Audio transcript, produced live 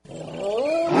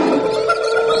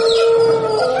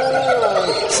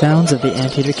sounds of the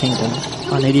Anteater Kingdom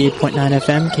on 88.9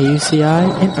 FM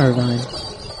KUCI in Irvine.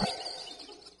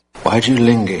 Why do you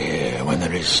linger here when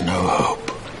there is no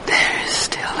hope? There is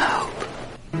still hope.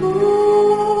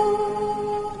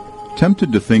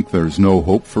 Tempted to think there's no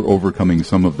hope for overcoming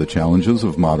some of the challenges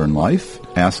of modern life?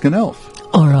 Ask an elf.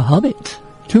 Or a hobbit.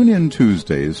 Tune in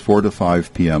Tuesdays, 4 to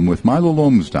 5 p.m. with Milo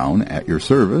Lomsdown at your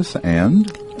service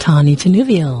and Tawny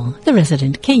Tenuvial, the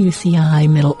resident KUCI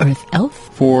Middle-earth elf,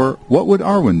 for What Would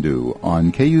Arwen Do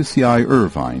on KUCI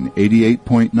Irvine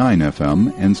 88.9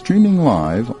 FM and streaming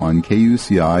live on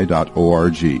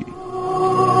KUCI.org.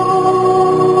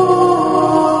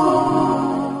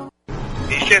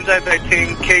 你现在在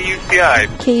听 KUCI。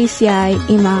 KUCI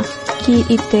今聞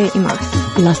いています。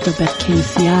Lastobet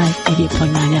KUCI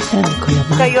 88.9 FM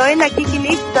Cuyamacan. Ngayon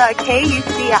nakikinig sa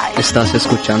KUCI. Estás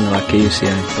escuchando a KUCI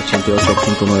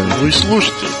 88.9. Вы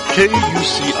слушаете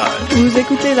KUCI. Vous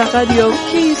écoutez la radio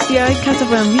KUCI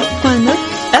 88.9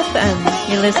 FM.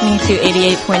 You're listening to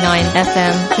 88.9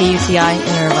 FM KUCI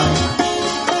in Irvine.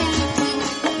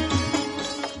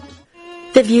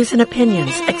 The views and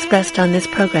opinions expressed on this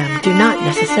program do not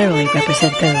necessarily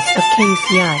represent those of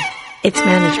KUCI, its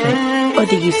management, or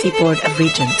the UC Board of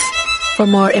Regents. For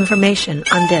more information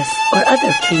on this or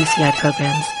other KUCI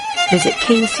programs, visit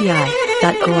kuci.org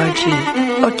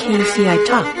or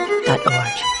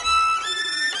kucitalk.org.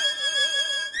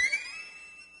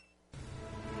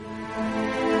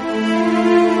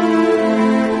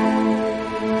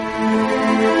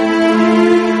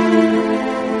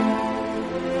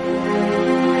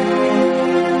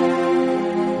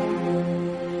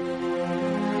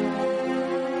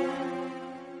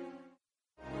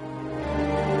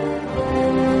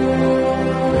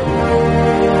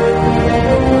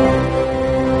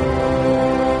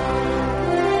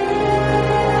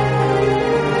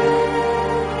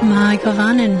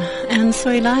 And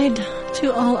Soilide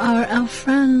to all our elf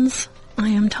friends. I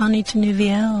am Tawny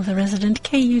Tenuvial, the resident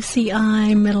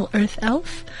KUCI Middle-earth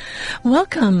elf.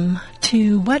 Welcome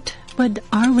to What Would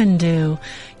Arwen Do?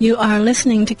 You are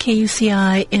listening to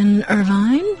KUCI in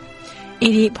Irvine,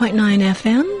 88.9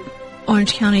 FM,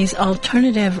 Orange County's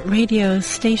alternative radio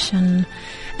station,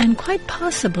 and quite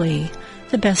possibly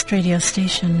the best radio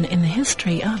station in the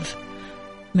history of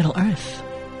Middle-earth.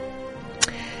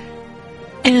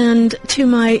 And to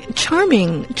my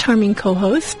charming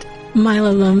co-host,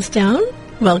 Milo Lomsdown,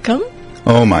 welcome.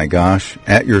 Oh my gosh,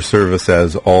 at your service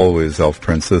as always, Elf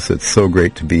Princess. It's so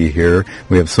great to be here.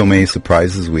 We have so many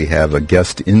surprises. We have a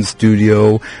guest in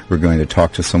studio. We're going to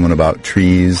talk to someone about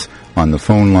trees on the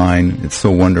phone line. It's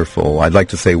so wonderful. I'd like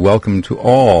to say welcome to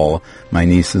all my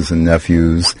nieces and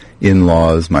nephews,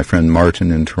 in-laws, my friend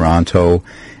Martin in Toronto,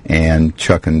 and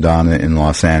Chuck and Donna in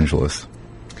Los Angeles.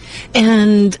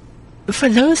 And for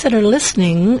those that are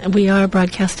listening, we are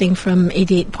broadcasting from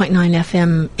 88.9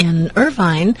 FM in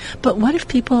Irvine, but what if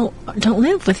people don't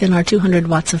live within our 200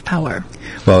 watts of power?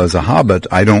 Well, as a hobbit,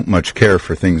 I don't much care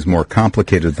for things more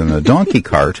complicated than a donkey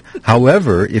cart.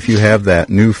 However, if you have that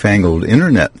newfangled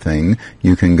internet thing,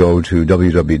 you can go to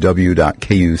www.kuci.org.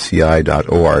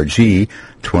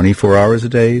 24 hours a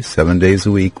day, 7 days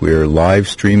a week. We're live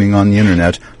streaming on the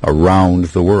internet around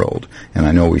the world. And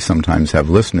I know we sometimes have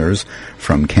listeners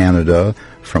from Canada,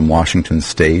 from Washington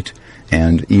State,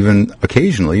 and even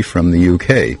occasionally from the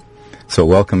UK. So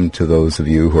welcome to those of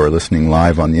you who are listening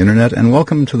live on the internet, and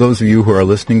welcome to those of you who are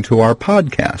listening to our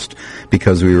podcast,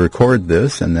 because we record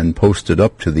this and then post it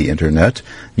up to the internet,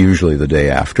 usually the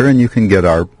day after, and you can get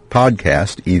our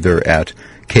podcast either at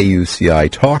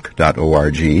kucitalk.org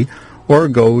or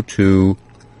go to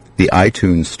the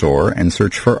iTunes store and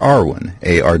search for Arwen,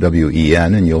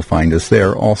 A-R-W-E-N, and you'll find us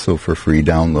there also for free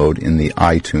download in the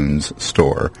iTunes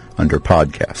store under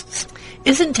podcasts.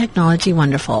 Isn't technology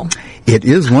wonderful? It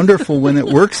is wonderful when it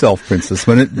works, Elf Princess.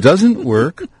 When it doesn't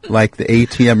work, like the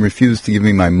ATM refused to give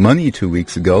me my money 2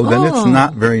 weeks ago, then it's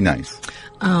not very nice.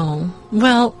 Oh,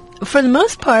 well, for the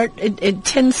most part, it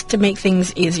tends to make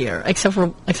things easier, except for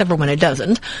when it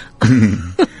doesn't.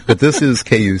 But this is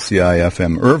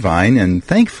KUCI-FM Irvine, and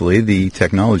thankfully the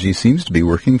technology seems to be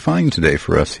working fine today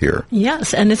for us here.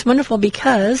 Yes, and it's wonderful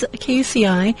because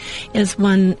KUCI is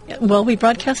we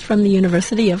broadcast from the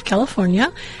University of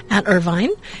California at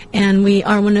Irvine, and we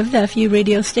are one of the few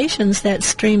radio stations that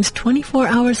streams 24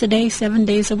 hours a day, 7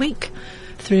 days a week,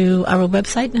 through our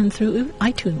website and through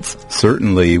iTunes.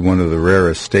 Certainly one of the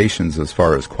rarest stations as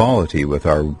far as quality, with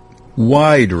our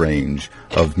wide range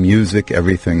of music,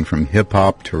 everything from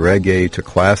hip-hop to reggae to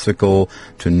classical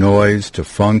to noise to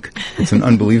funk. It's an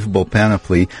unbelievable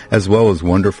panoply, as well as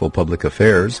wonderful public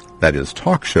affairs, that is,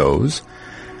 talk shows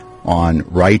on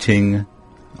writing,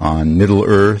 on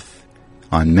Middle-earth,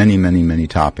 on many, many, many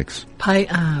topics.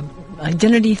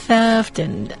 Identity theft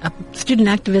and student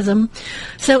activism.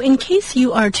 So in case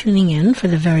you are tuning in for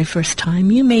the very first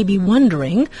time, you may be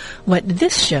wondering what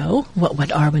this show, What Would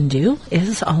Arwen Do,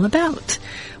 is all about.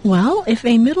 Well, if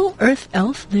a Middle-earth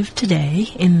elf lived today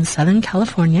in Southern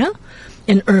California,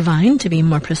 in Irvine to be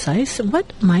more precise,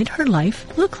 what might her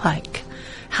life look like?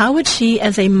 How would she,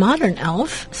 as a modern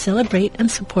elf, celebrate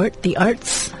and support the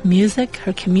arts, music,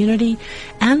 her community,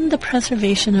 and the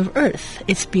preservation of Earth,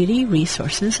 its beauty,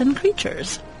 resources, and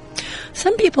creatures?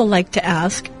 Some people like to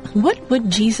ask, what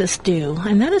would Jesus do?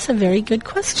 And that is a very good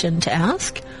question to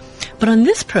ask. But on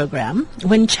this program,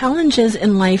 when challenges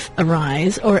in life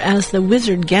arise, or as the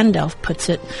wizard Gandalf puts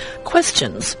it,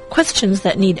 questions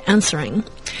that need answering,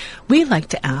 we like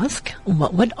to ask,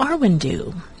 what would Arwen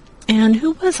do? And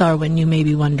who was Arwen, you may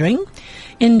be wondering?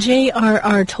 In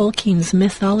J.R.R. Tolkien's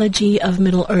mythology of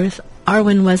Middle-earth,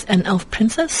 Arwen was an elf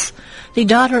princess, the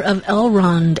daughter of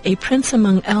Elrond, a prince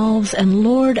among elves and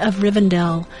lord of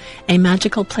Rivendell, a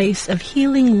magical place of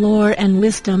healing lore and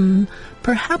wisdom,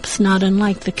 perhaps not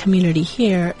unlike the community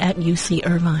here at UC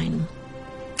Irvine.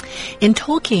 In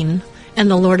Tolkien and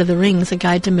The Lord of the Rings, A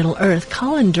Guide to Middle-earth,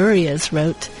 Colin Duriez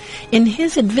wrote, in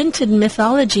his invented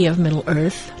mythology of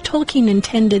Middle-earth, Tolkien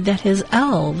intended that his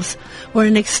elves were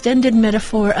an extended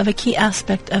metaphor of a key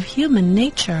aspect of human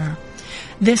nature.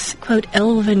 This, quote,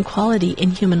 elven quality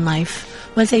in human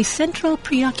life was a central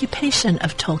preoccupation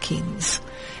of Tolkien's.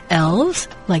 Elves,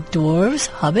 like dwarves,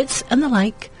 hobbits, and the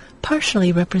like,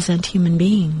 partially represent human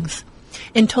beings.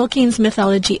 In Tolkien's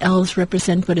mythology, elves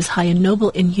represent what is high and noble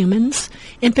in humans.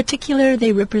 In particular,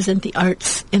 they represent the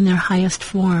arts in their highest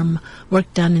form,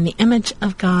 work done in the image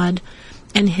of God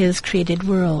and His created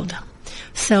world.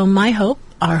 So my hope,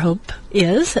 our hope,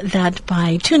 is that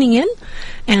by tuning in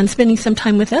and spending some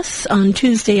time with us on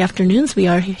Tuesday afternoons, we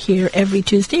are here every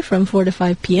Tuesday from 4 to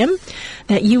 5 p.m.,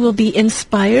 that you will be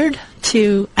inspired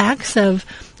to acts of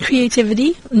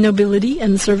creativity, nobility,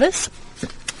 and service.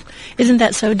 Isn't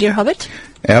that so, dear Hobbit?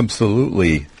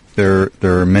 Absolutely. There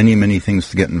are many, many things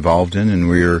to get involved in, and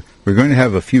we're going to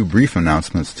have a few brief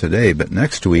announcements today, but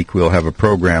next week we'll have a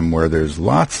program where there's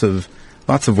lots of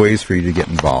ways for you to get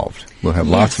involved. We'll have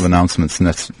lots of announcements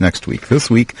next week. This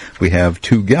week we have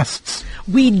 2 guests.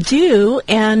 We do,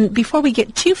 and before we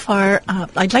get too far,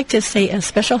 I'd like to say a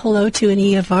special hello to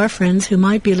any of our friends who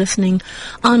might be listening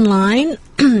online,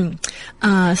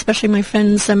 especially my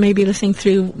friends may be listening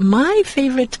through my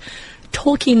favorite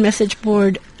Tolkien message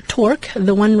board, Torque,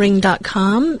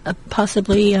 theonering.com,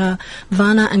 possibly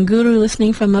Vana and Guru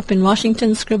listening from up in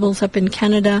Washington, Scribbles up in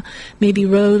Canada, maybe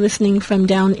Ro listening from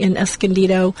down in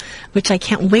Escondido, which I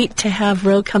can't wait to have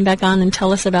Ro come back on and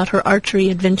tell us about her archery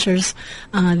adventures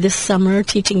this summer,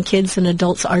 teaching kids and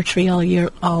adults archery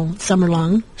all summer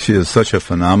long. She is such a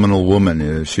phenomenal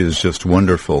woman. She is just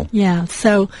wonderful. Yeah,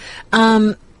 so,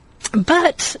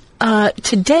 but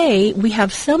today we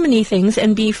have so many things,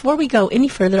 and before we go any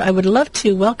further, I would love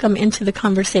to welcome into the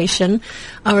conversation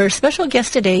our special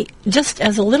guest today. Just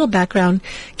as a little background,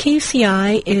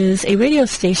 KUCI is a radio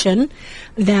station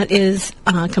that is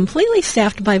completely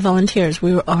staffed by volunteers.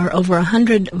 We are over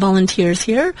 100 volunteers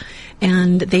here,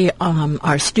 and they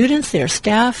are students, they are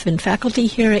staff and faculty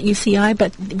here at UCI,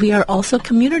 but we are also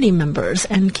community members,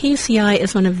 and KUCI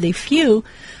is one of the few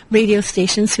radio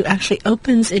stations who actually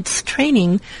opens its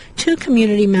training to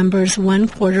community members 1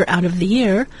 quarter out of the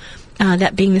year,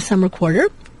 that being the summer quarter,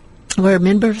 where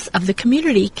members of the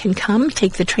community can come,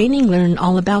 take the training, learn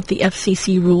all about the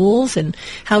FCC rules and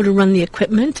how to run the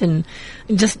equipment, and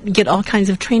just get all kinds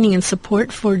of training and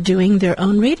support for doing their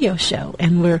own radio show.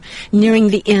 And we're nearing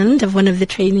the end of one of the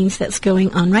trainings that's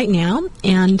going on right now.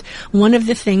 And one of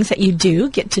the things that you do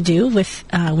get to do with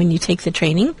when you take the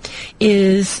training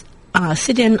is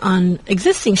sit in on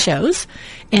existing shows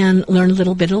and learn a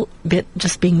little bit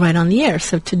just being right on the air.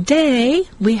 So today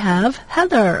we have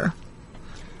Heather.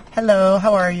 Hello,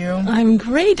 how are you? I'm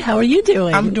great. How are you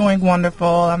doing? I'm doing wonderful.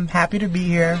 I'm happy to be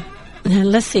here.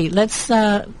 Let's see.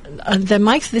 The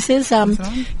mics. This is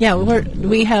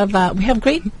we have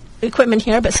great equipment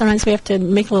here, but sometimes we have to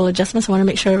make a little adjustments. I want to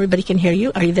make sure everybody can hear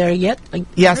you. Are you there yet?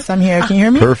 Yes, I'm here. Can you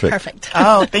hear me? Perfect.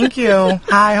 Oh, thank you.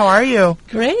 Hi, how are you?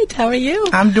 Great. How are you?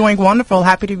 I'm doing wonderful.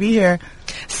 Happy to be here.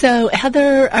 So,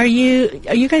 Heather, are you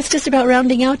guys just about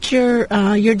rounding out your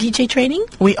DJ training?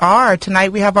 We are.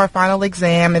 Tonight we have our final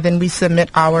exam, and then we submit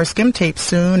our skim tape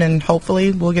soon, and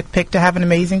hopefully we'll get picked to have an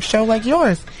amazing show like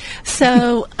yours.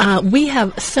 So, we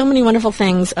have so many wonderful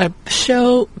things, a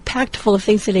show packed full of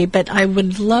things today, but I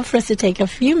would love for us to take a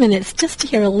few minutes just to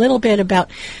hear a little bit about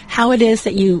how it is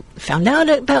that you found out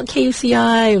about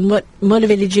KUCI and what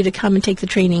motivated you to come and take the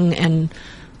training, and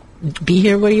be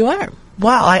here where you are?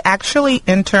 Well, I actually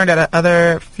interned at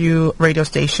other few radio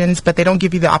stations, but they don't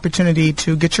give you the opportunity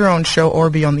to get your own show or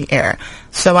be on the air.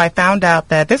 So I found out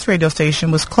that this radio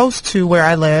station was close to where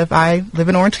I live. I live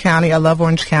in Orange County. I love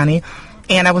Orange County.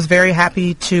 And I was very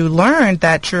happy to learn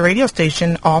that your radio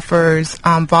station offers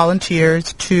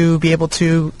volunteers to be able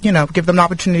to, give them an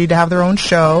opportunity to have their own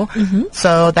show. Mm-hmm.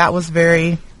 So that was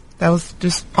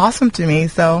just awesome to me.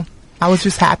 So I was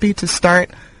just happy to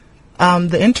start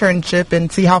the internship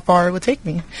and see how far it would take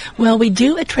me. Well, we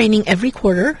do a training every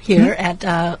quarter here at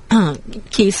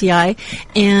KUCI,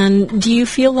 and do you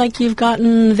feel like you've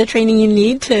gotten the training you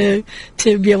need to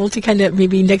be able to kind of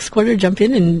maybe next quarter jump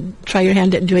in and try your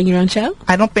hand at doing your own show?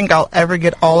 I don't think I'll ever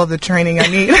get all of the training I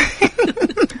need.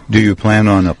 Do you plan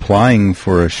on applying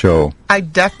for a show? I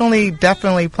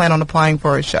definitely plan on applying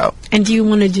for a show. And do you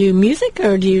want to do music,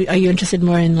 or are you interested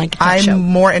more in like a talk show? I'm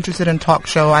more interested in talk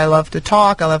show. I love to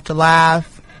talk. I love to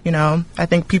laugh. I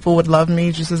think people would love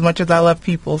me just as much as I love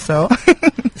people. So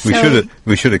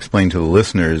we should explain to the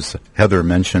listeners. Heather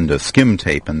mentioned a skim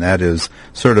tape, and that is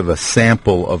sort of a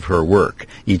sample of her work.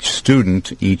 Each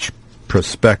student, each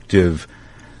prospective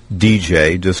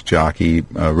DJ, disc jockey,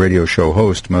 radio show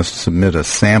host must submit a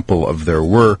sample of their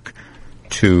work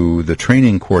to the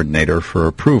training coordinator for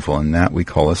approval, and that we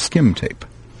call a skim tape.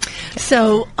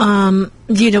 So,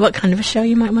 do you know what kind of a show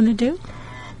you might want to do?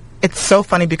 It's so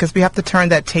funny because we have to turn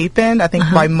that tape in, I think,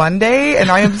 by Monday,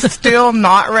 and I am still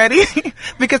not ready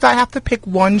because I have to pick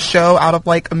one show out of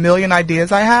like a million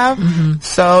ideas I have. Mm-hmm.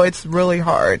 So it's really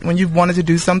hard when you've wanted to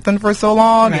do something for so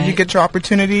long and you get your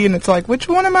opportunity, and it's like, which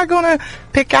one am I going to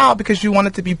pick out? Because you want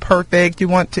it to be perfect. You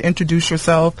want to introduce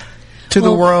yourself to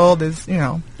the world,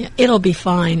 It'll be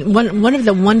fine. One of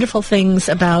the wonderful things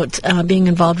about being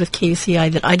involved with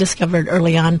KUCI that I discovered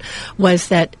early on was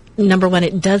that, number one,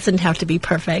 it doesn't have to be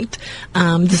perfect.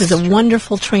 This is a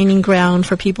wonderful training ground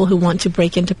for people who want to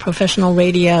break into professional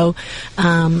radio.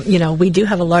 We do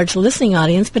have a large listening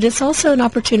audience, but it's also an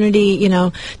opportunity,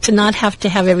 to not have to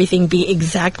have everything be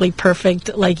exactly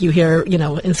perfect like you hear,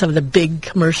 in some of the big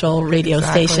commercial radio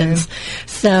stations.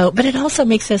 So, but it also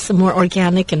makes us more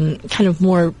organic and kind of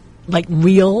more like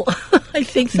real, I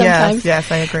think sometimes.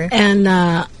 Yes, I agree.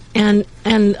 And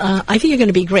I think you're going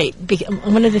to be great.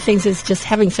 One of the things is just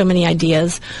having so many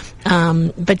ideas,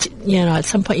 but at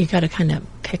some point you've got to kind of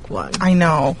pick one. I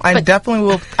know. I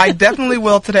definitely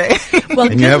will today.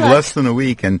 Well, and you have less than a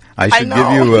week, and I should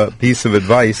give you a piece of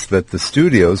advice that the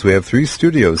studios, we have 3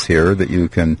 studios here that you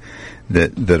can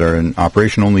that are in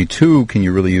operation. Only 2 can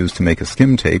you really use to make a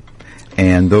skim tape,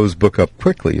 and those book up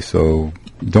quickly. So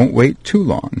don't wait too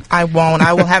long. I won't.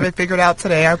 I will have it figured out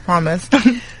today, I promise.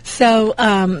 So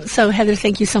Heather,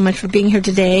 thank you so much for being here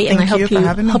today, and I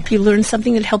hope you learned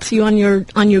something that helps you on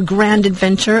your grand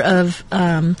adventure of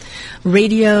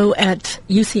radio at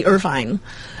UC Irvine.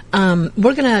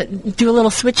 We're going to do a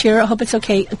little switch here. I hope it's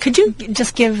okay. Could you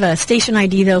just give a station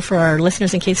ID, though, for our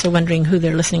listeners in case they're wondering who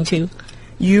they're listening to?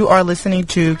 You are listening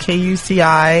to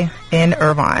KUCI in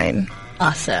Irvine.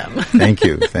 Awesome. Thank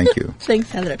you. Thanks,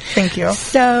 Heather. Thank you.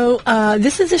 So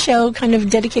this is a show kind of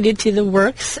dedicated to the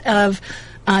works of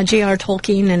J.R.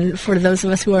 Tolkien, and for those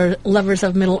of us who are lovers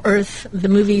of Middle Earth, the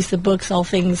movies, the books, all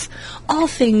things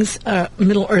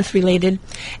Middle Earth related.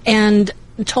 And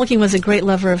Tolkien was a great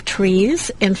lover of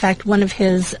trees. In fact, one of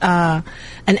his an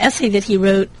essay that he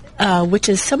wrote, which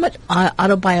is somewhat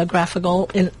autobiographical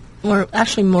or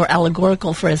actually more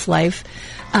allegorical for his life,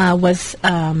 was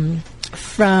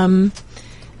from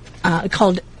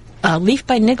called Leaf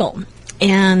by Niggle,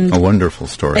 and a wonderful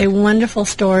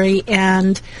story.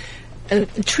 And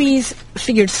trees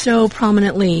figured so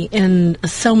prominently in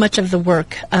so much of the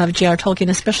work of J.R. Tolkien,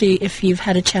 especially if you've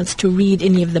had a chance to read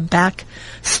any of the back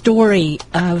story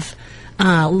of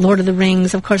Lord of the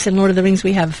Rings. Of course, in Lord of the Rings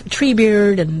we have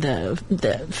Treebeard and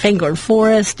the Fangorn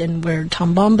Forest and where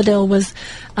Tom Bombadil was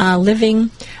living.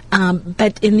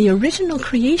 But in the original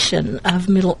creation of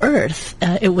Middle Earth,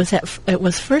 it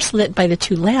was first lit by the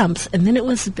 2 lamps, and then it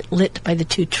was lit by the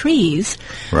 2 trees,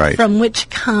 right, from which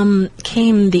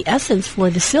came the essence for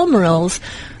the Silmarils,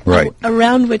 right,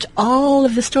 around which all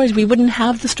of the stories, we wouldn't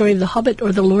have the story of The Hobbit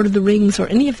or the Lord of the Rings or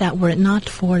any of that were it not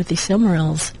for the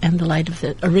Silmarils and the light of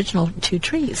the original 2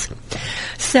 trees.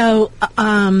 So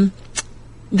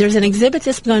there's an exhibit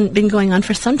that's been going on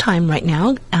for some time right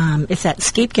now. It's at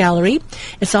Scape Gallery.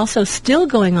 It's also still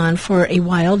going on for a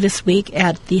while this week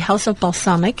at the House of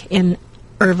Balsamic in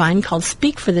Irvine called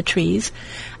Speak for the Trees,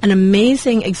 an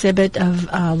amazing exhibit of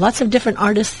lots of different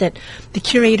artists that the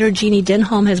curator, Jeannie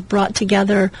Denholm, has brought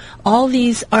together, all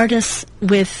these artists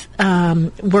with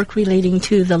work relating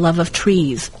to the love of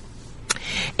trees.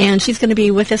 And she's going to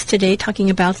be with us today talking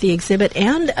about the exhibit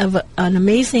and of an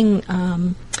amazing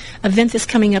event that's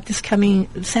coming up this coming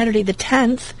Saturday the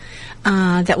 10th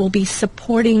that will be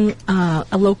supporting a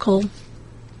local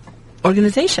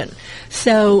organization.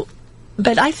 So,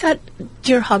 but I thought,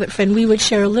 dear Hobbit friend, we would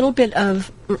share a little bit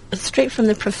of, straight from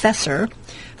the professor,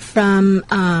 from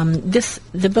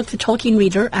the book, The Tolkien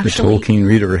Reader. Actually, The Tolkien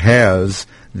Reader has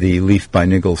the Leaf by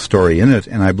Niggle story in it,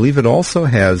 and I believe it also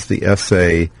has the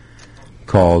essay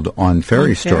called On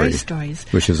Fairy Stories,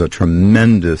 which is a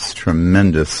tremendous,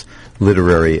 tremendous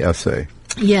literary essay.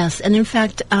 Yes, and in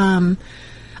fact, I'm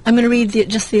going to read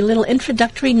just the little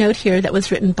introductory note here that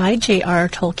was written by J.R.R.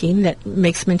 Tolkien that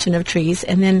makes mention of trees,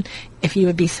 and then, if you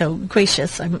would be so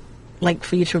gracious, I'd like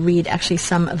for you to read actually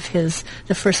some of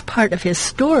the first part of his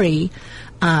story,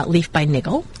 Leaf by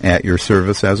Niggle. At your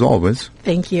service, as always.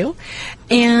 Thank you.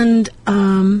 And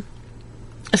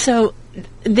so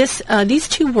these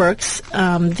two works,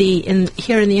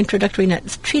 here in the introductory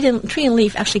notes, Tree and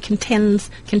Leaf actually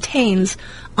contains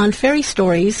On Fairy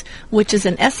Stories, which is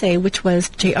an essay which was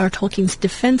J.R. Tolkien's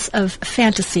defense of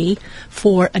fantasy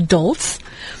for adults,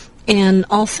 and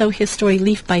also his story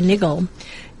Leaf by Niggle.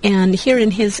 And here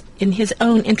in his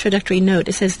own introductory note,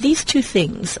 it says, these two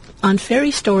things, On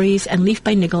Fairy Stories and Leaf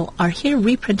by Niggle, are here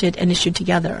reprinted and issued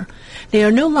together. They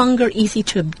are no longer easy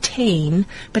to obtain,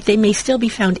 but they may still be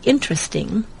found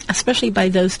interesting, especially by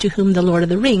those to whom The Lord of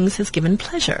the Rings has given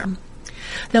pleasure.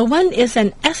 Though one is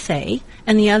an essay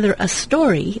and the other a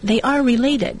story, they are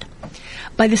related.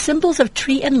 By the symbols of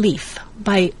tree and leaf,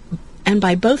 by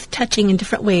both touching in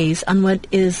different ways on what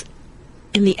is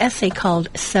in the essay called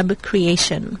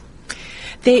Subcreation.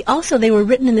 They were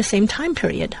written in the same time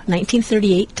period,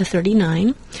 1938 to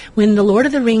 39, when The Lord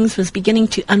of the Rings was beginning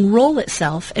to unroll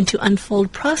itself and to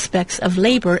unfold prospects of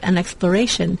labor and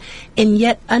exploration in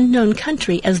yet unknown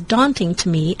country as daunting to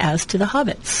me as to the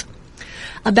hobbits.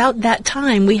 About that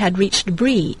time we had reached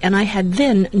Bree, and I had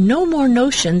then no more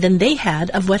notion than they had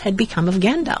of what had become of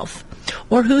Gandalf,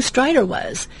 or who Strider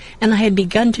was, and I had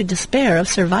begun to despair of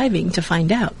surviving to find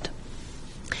out.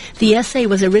 The essay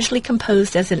was originally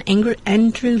composed as an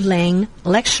Andrew Lang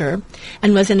lecture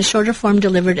and was in a shorter form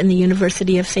delivered in the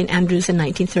University of St. Andrews in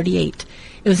 1938.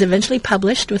 It was eventually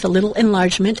published with a little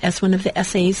enlargement as one of the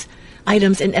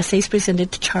items in essays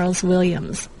presented to Charles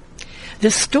Williams.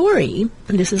 The story,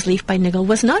 and this is Leaf by Niggle,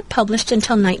 was not published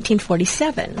until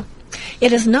 1947.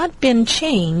 It has not been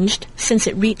changed since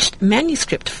it reached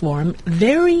manuscript form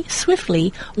very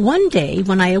swiftly one day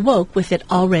when I awoke with it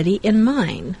already in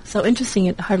mine. So interesting,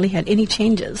 it hardly had any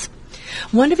changes.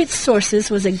 One of its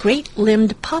sources was a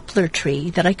great-limbed poplar tree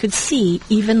that I could see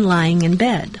even lying in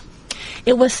bed.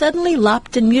 It was suddenly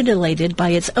lopped and mutilated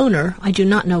by its owner, I do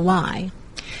not know why.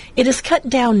 It is cut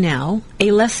down now,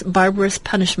 a less barbarous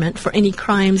punishment for any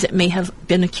crimes it may have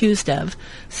been accused of,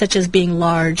 such as being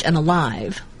large and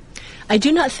alive. I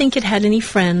do not think it had any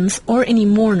friends or any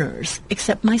mourners,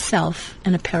 except myself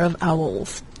and a pair of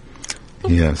owls.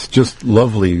 Yes, just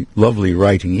lovely, lovely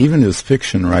writing. Even his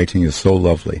fiction writing is so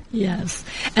lovely. Yes.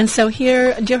 And so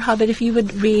here, dear Hobbit, if you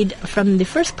would read from the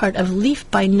first part of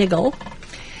Leaf by Niggle.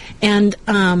 And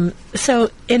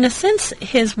so, in a sense,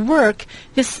 his work,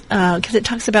 because it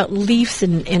talks about leaves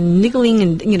and niggling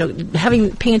and,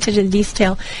 paying attention to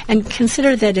detail, and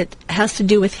consider that it has to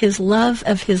do with his love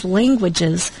of his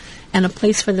languages and a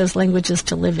place for those languages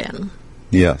to live in.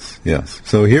 Yes, yes.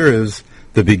 So here is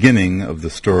the beginning of the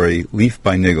story Leaf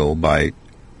by Niggle by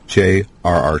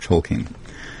J.R.R. Tolkien.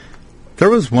 There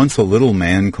was once a little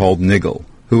man called Niggle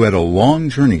who had a long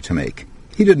journey to make.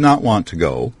 He did not want to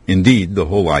go. Indeed, the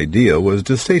whole idea was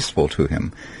distasteful to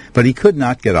him, but he could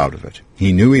not get out of it.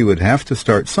 He knew he would have to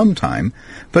start sometime,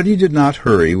 but he did not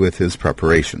hurry with his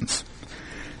preparations.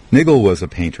 Niggle was a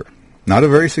painter. Not a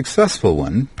very successful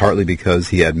one, partly because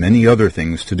he had many other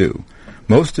things to do.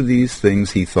 Most of these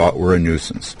things he thought were a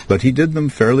nuisance, but he did them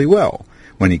fairly well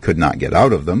when he could not get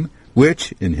out of them,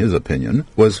 which, in his opinion,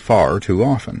 was far too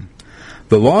often.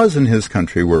 The laws in his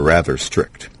country were rather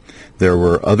strict. There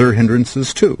were other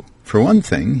hindrances, too. For one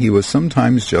thing, he was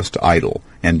sometimes just idle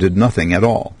and did nothing at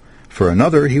all. For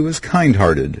another, he was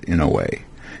kind-hearted in a way.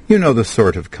 You know the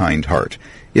sort of kind heart.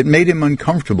 It made him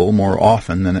uncomfortable more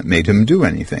often than it made him do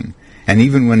anything. And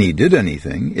even when he did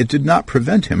anything, it did not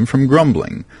prevent him from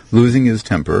grumbling, losing his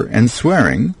temper, and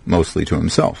swearing, mostly to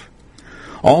himself.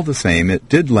 All the same, it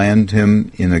did land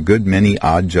him in a good many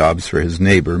odd jobs for his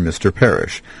neighbor, Mr.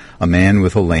 Parrish, a man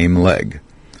with a lame leg.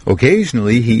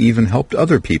 Occasionally he even helped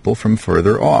other people from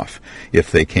further off,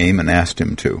 if they came and asked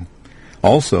him to.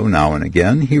 Also, now and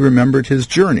again, he remembered his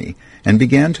journey, and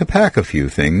began to pack a few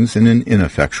things in an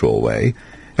ineffectual way.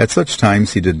 At such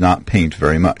times he did not paint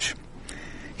very much.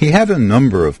 He had a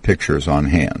number of pictures on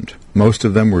hand. Most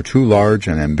of them were too large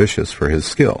and ambitious for his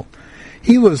skill.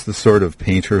 He was the sort of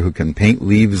painter who can paint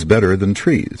leaves better than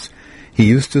trees. He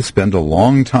used to spend a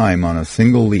long time on a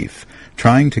single leaf,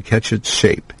 trying to catch its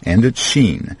shape and its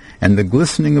sheen and the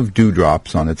glistening of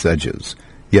dewdrops on its edges.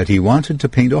 Yet he wanted to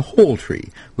paint a whole tree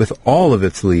with all of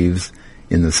its leaves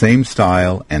in the same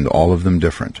style and all of them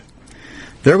different.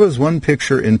 There was one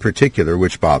picture in particular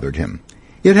which bothered him.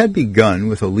 It had begun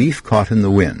with a leaf caught in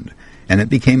the wind, and it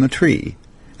became a tree,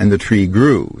 and the tree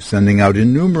grew, sending out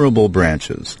innumerable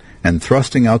branches and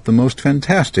thrusting out the most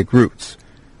fantastic roots.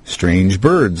 Strange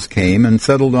birds came and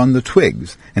settled on the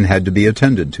twigs and had to be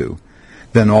attended to.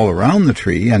 Then all around the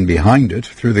tree and behind it,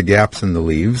 through the gaps in the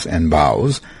leaves and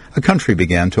boughs, a country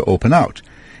began to open out,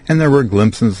 and there were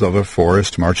glimpses of a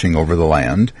forest marching over the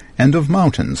land, and of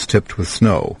mountains tipped with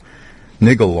snow.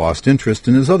 Niggle lost interest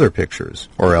in his other pictures,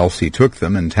 or else he took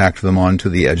them and tacked them on to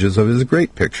the edges of his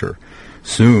great picture.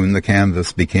 Soon the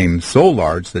canvas became so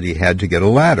large that he had to get a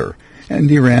ladder, and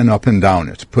he ran up and down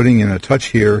it, putting in a touch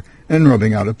here and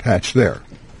rubbing out a patch there.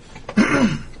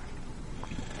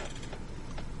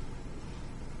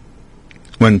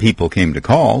 When people came to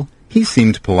call, he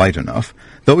seemed polite enough,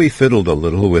 though he fiddled a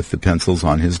little with the pencils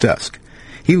on his desk.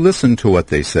 He listened to what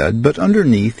they said, but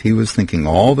underneath he was thinking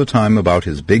all the time about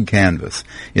his big canvas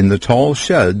in the tall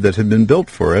shed that had been built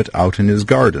for it out in his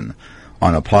garden,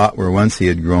 on a plot where once he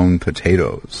had grown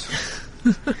potatoes.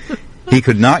 He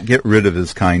could not get rid of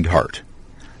his kind heart.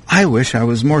 "I wish I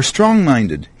was more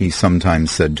strong-minded," he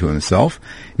sometimes said to himself,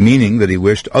 meaning that he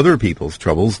wished other people's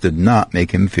troubles did not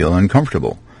make him feel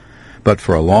uncomfortable. But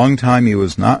for a long time he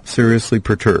was not seriously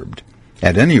perturbed.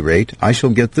 "At any rate, I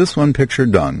shall get this one picture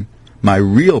done, my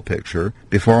real picture,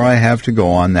 before I have to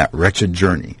go on that wretched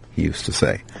journey," he used to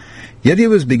say. Yet he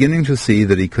was beginning to see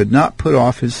that he could not put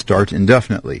off his start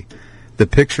indefinitely. The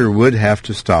picture would have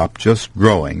to stop just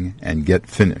growing and get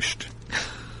finished.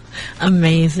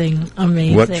 Amazing,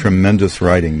 amazing. What tremendous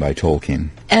writing by Tolkien.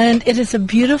 And it is a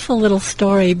beautiful little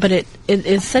story, but it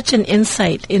is such an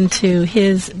insight into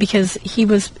because he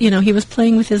was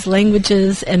playing with his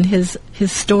languages and his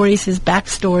stories, his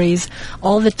backstories,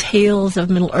 all the tales of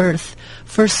Middle-earth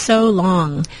for so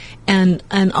long. And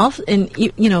because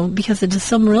the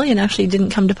Silmarillion actually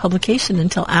didn't come to publication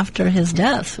until after his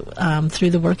death, through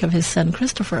the work of his son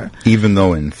Christopher. Even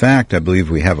though, in fact, I believe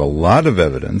we have a lot of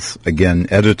evidence, again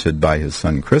edited by his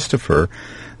son Christopher,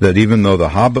 that even though The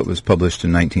Hobbit was published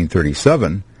in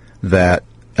 1937, that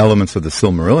elements of the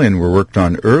Silmarillion were worked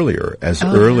on earlier as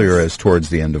towards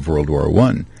the end of World War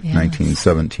I, yes.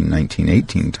 1917,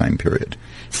 1918 time period.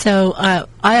 So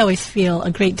I always feel a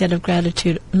great debt of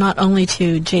gratitude not only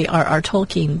to J.R.R.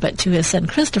 Tolkien, but to his son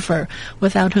Christopher,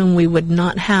 without whom we would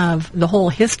not have the whole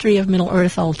history of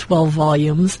Middle-earth, all 12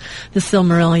 volumes, the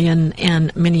Silmarillion,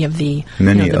 and many of the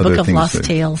Book of Lost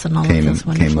Tales and all of those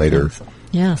wonderful came later. things.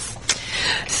 Yes.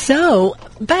 So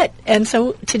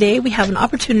today we have an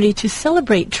opportunity to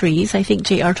celebrate trees. I think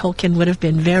J.R. Tolkien would have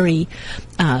been very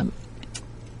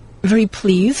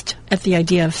pleased at the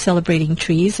idea of celebrating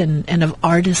trees and of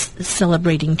artists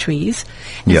celebrating trees.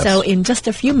 And yes. So in just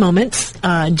a few moments,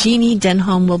 Jeannie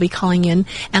Denholm will be calling in,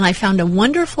 and I found a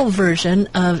wonderful version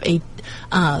of a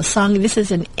song. This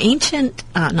is an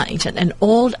an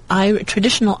old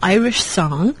traditional Irish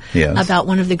song about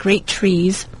one of the great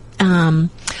trees,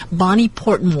 Bonnie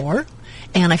Portmore,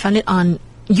 and I found it on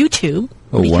YouTube.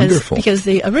 Oh, wonderful. Because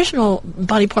the original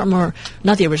Bonnie Portmore,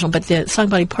 not the original, but the song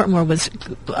Bonnie Portmore was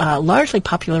largely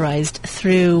popularized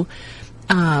through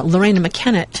Lorena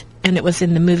McKennitt, and it was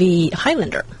in the movie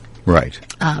Highlander. Right.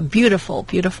 Beautiful,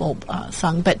 beautiful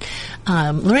song. But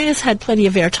Lorena's had plenty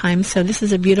of airtime, so this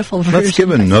is a beautiful version. Let's give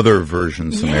another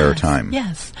version some airtime.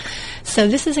 Yes. So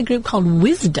this is a group called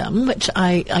Wisdom, which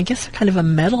I guess are kind of a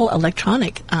metal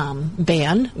electronic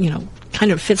band.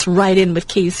 Kind of fits right in with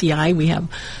KUCI. We have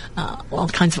all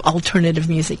kinds of alternative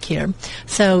music here.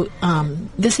 So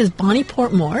this is Bonnie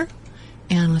Portmore,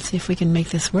 and let's see if we can make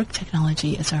this work.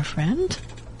 Technology is our friend.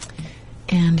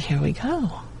 And here we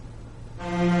go.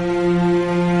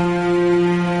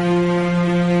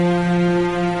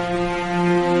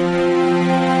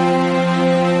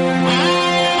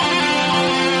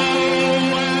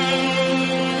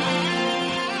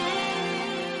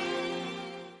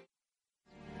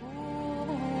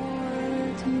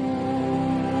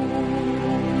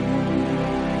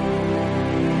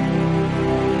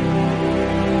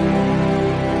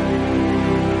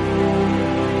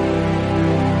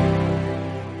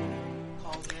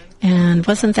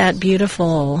 Wasn't that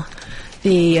beautiful?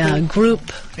 The group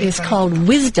is called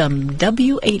Wisdom,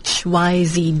 WHYZDOM.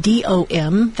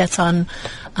 That's on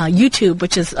YouTube,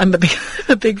 which is, I'm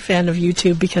a big fan of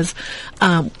YouTube because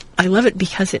I love it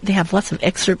because they have lots of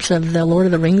excerpts of the Lord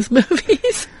of the Rings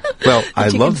movies. Well, I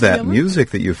love that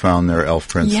music that you found there, Elf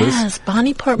Princess. Yes,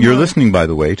 Bonnie Portmore. You're listening, by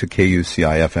the way, to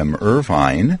KUCI-FM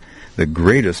Irvine, the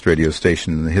greatest radio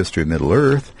station in the history of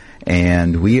Middle-earth,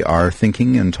 and we are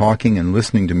thinking and talking and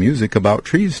listening to music about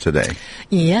trees today.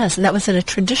 Yes, that was a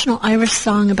traditional Irish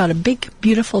song about a big,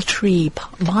 beautiful tree,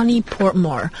 Bonnie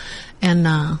Portmore. And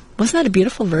wasn't that a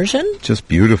beautiful version? Just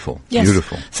beautiful. Yes.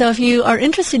 Beautiful. So if you are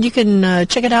interested, you can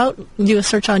check it out. Do a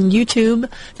search on YouTube.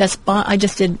 I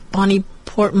just did Bonnie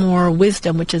Portmore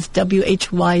Wisdom, which is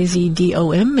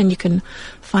WHYZDOM, and you can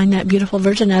find that beautiful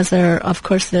version, as there, of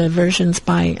course, the versions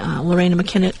by Lorena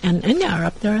McKinnon and Enya are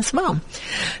up there as well.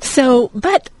 So,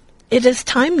 but it is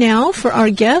time now for our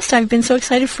guest. I've been so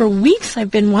excited for weeks.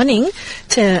 I've been wanting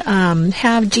to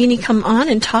have Jeannie come on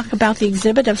and talk about the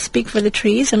exhibit of Speak for the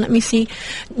Trees. And let me see.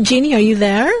 Jeannie, are you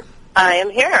there? I am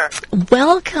here.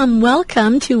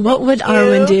 Welcome to What Would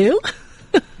Arwen Do?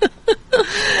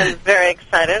 I'm very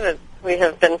excited. We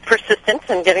have been persistent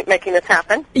in making this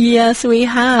happen. Yes, we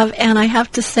have. And I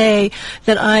have to say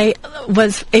that I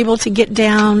was able to get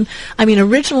down. I mean,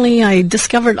 originally I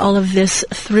discovered all of this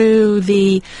through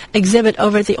the exhibit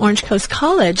over at the Orange Coast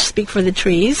College, Speak for the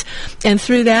Trees. And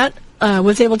through that,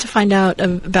 was able to find out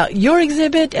about your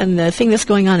exhibit and the thing that's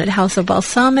going on at House of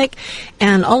Balsamic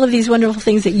and all of these wonderful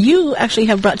things that you actually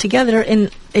have brought together,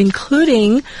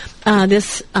 including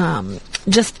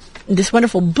this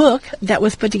wonderful book that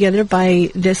was put together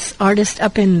by this artist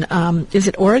up in, is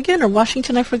it Oregon or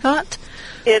Washington? I forgot.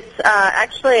 It's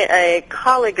actually a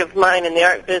colleague of mine in the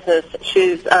art business.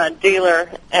 She's a dealer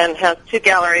and has two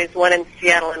galleries, one in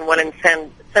Seattle and one in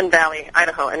Sun Valley,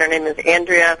 Idaho, and her name is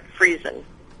Andrea Friesen.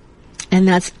 And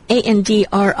that's ANDRIAFRIESEN.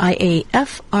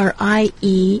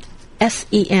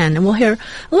 And we'll hear a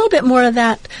little bit more of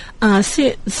that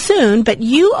soon. But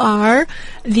you are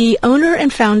the owner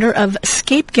and founder of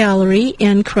Scape Gallery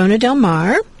in Corona Del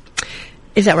Mar.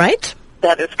 Is that right?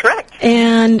 That is correct.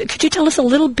 And could you tell us a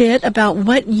little bit about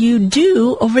what you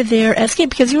do over there at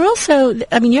Scape? Because you're also, you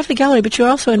have the gallery, but you're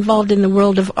also involved in the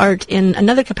world of art in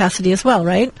another capacity as well,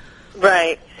 right?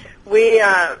 Right.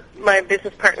 My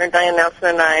business partner, Diane Nelson,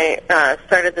 and I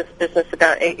started this business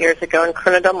about 8 years ago in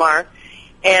Corona Del Mar.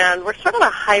 And we're sort of a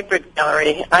hybrid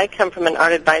gallery. I come from an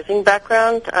art advising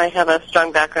background. I have a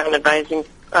strong background advising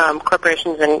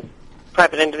corporations and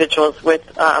private individuals with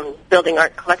building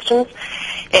art collections.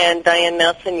 And Diane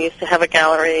Nelson used to have a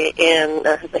gallery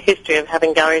has a history of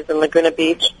having galleries in Laguna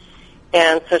Beach.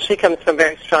 And so she comes from a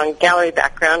very strong gallery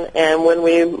background. And when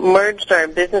we merged our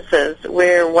businesses,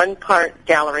 we're one part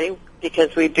gallery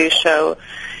because we do show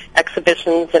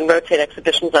exhibitions and rotate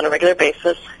exhibitions on a regular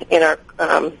basis in our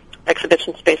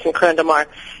exhibition space in Corona Del Mar.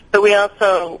 But we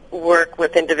also work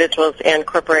with individuals and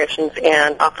corporations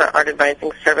and offer art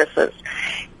advising services.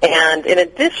 And in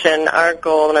addition, our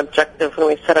goal and objective when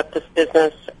we set up this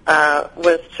business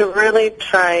was to really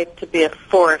try to be a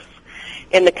force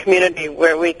in the community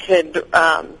where we could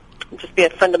just be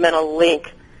a fundamental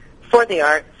link for the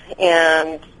arts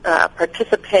and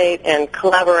participate and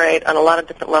collaborate on a lot of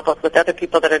different levels with other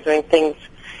people that are doing things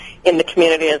in the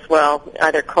community as well,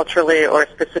 either culturally or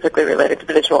specifically related to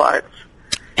visual arts.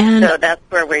 And so that's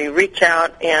where we reach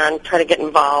out and try to get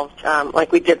involved,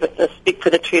 like we did with the Speak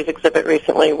for the Trees exhibit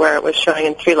recently, where it was showing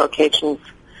in 3 locations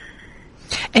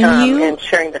and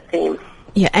sharing the theme.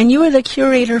 Yeah, and you were the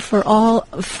curator for all.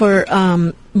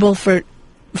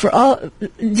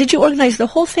 Did you organize the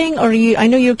whole thing, or I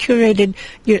know you curated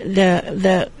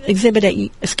the exhibit at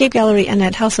Escape Gallery and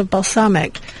at House of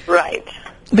Balsamic. Right.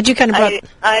 But you kind of brought...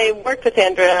 I worked with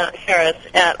Andrea Harris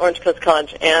at Orange Coast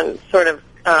College and sort of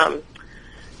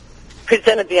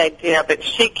presented the idea, but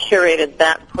she curated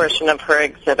that portion of her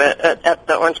exhibit at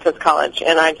the Orange Coast College,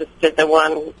 and I just did the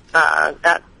one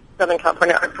at Southern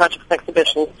California Art Projects and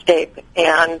Exhibitions, Scape,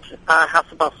 and House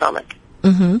of Balsamic.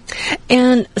 Mm-hmm.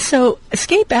 And so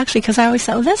Scape, actually, because I always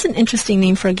thought, that's an interesting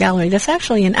name for a gallery. That's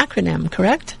actually an acronym,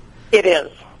 correct? It is.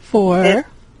 For?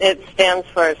 It stands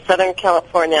for Southern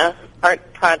California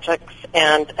Art Projects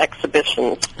and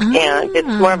Exhibitions. Ah. And it's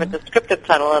more of a descriptive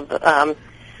title of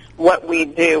what we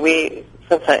do. We're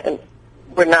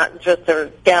not just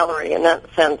a gallery in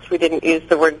that sense. We didn't use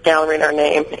the word gallery in our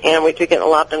name, and we do get a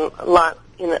lot of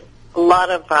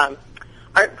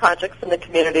art projects in the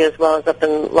community as well as up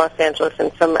in Los Angeles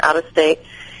and some out of state.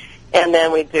 And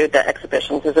then we do the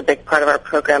exhibitions as a big part of our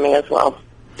programming as well.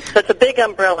 So it's a big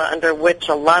umbrella under which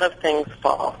a lot of things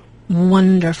fall.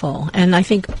 Wonderful. And I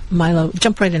think, Milo,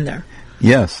 jump right in there.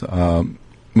 Yes.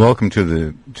 Welcome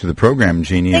to the program,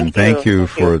 Jeannie, and thank you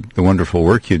for the wonderful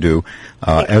work you do.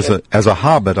 As a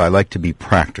hobbit, I like to be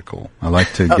practical. I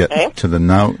like to get to the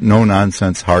no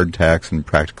nonsense, hard tax, and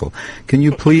practical. Can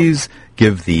you please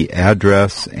give the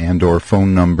address and or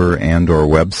phone number and or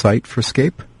website for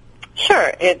Scape?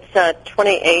 Sure. It's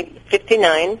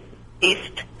 2859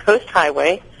 East Coast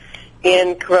Highway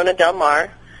in Corona Del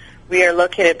Mar. We are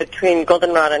located between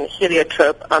Goldenrod and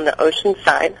Heliotrope on the ocean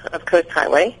side of Coast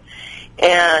Highway.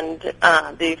 And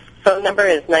the phone number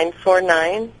is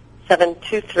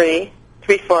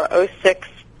 949-723-3406.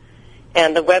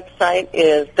 And the website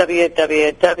is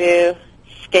www.scapesite,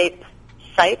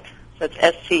 so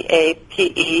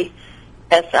it's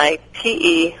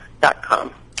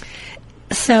SCAPESITE.com.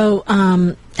 So,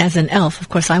 as an elf, of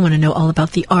course, I want to know all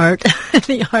about the art,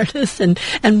 the artists, and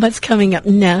what's coming up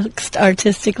next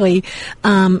artistically.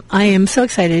 I am so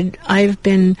excited. I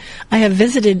have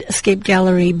visited Scape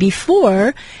Gallery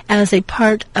before as a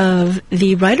part of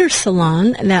the Writers'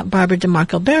 Salon that Barbara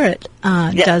DeMarco Barrett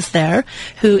does there,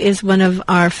 who is one of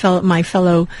our fellow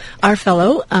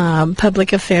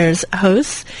public affairs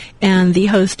hosts and the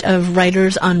host of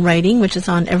Writers on Writing, which is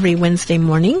on every Wednesday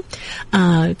morning,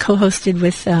 co-hosted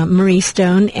with Marie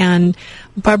Stone. And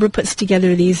Barbara puts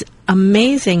together these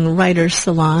amazing writers'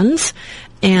 salons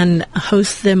and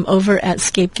hosts them over at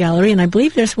Scape Gallery. And I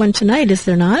believe there's one tonight, is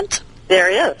there not?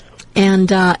 There is. And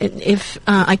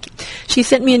she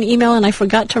sent me an email, and I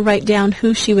forgot to write down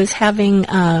who she was having,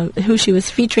 who she was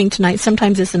featuring tonight.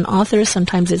 Sometimes it's an author,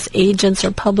 sometimes it's agents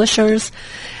or publishers.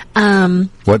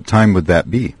 What time would that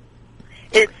be?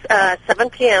 It's 7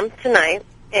 p.m. tonight,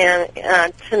 and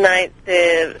tonight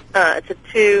it's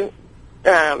two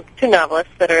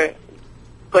novelists that are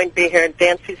going to be here,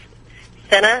 Nancy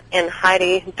Senna and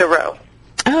Heidi DeRoe.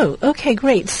 Oh, okay,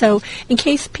 great. So in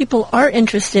case people are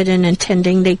interested in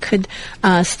attending, they could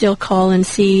still call and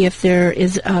see if there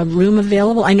is a room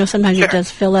available. I know sometimes it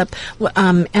does fill up.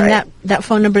 And that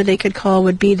phone number they could call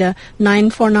would be the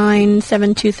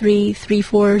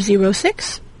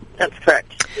 949-723-3406? That's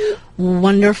correct.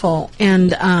 Wonderful.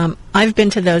 And I've been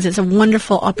to those. It's a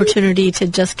wonderful opportunity to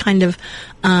just kind of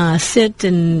sit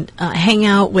and hang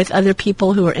out with other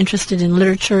people who are interested in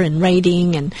literature and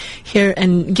writing and hear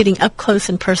and getting up close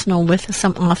and personal with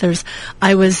some authors.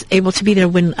 I was able to be there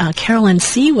when Carolyn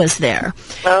C. was there.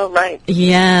 Oh, right.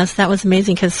 Yes, that was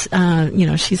amazing because,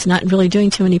 she's not really doing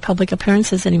too many public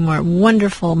appearances anymore.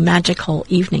 Wonderful, magical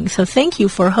evening. So thank you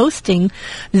for hosting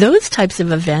those types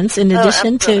of events in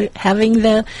addition to having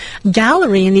the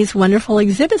gallery and these wonderful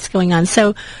exhibits going on.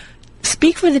 So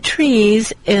Speak for the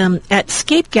Trees at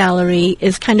Scape Gallery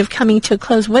is kind of coming to a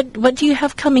close. What do you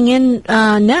have coming in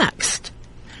next?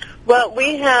 Well,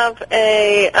 we have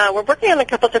we're working on a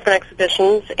couple different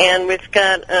exhibitions, and we've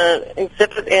got an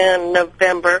exhibit in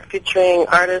November featuring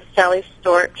artist Sally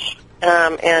Storch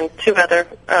and two other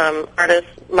artists,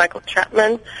 Michael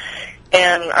Chapman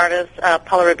and artist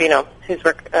Paula Rubino, whose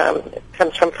work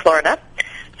comes from Florida.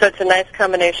 So it's a nice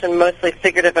combination, mostly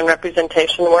figurative and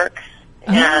representation work.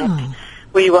 And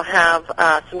we will have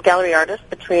some gallery artists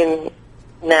between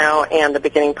now and the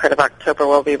beginning part of October.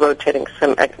 We'll be rotating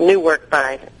some new work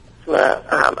by some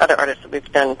other artists that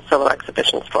we've done solo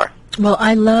exhibitions for. Well,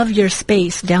 I love your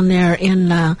space down there in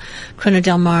Corona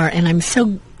Del Mar, and I'm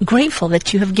so grateful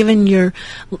that you have given your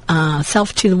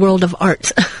self to the world of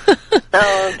art.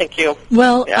 Oh, thank you.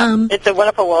 Well, it's a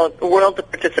wonderful world to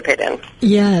participate in.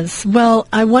 Yes. Well,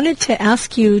 I wanted to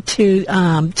ask you to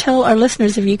tell our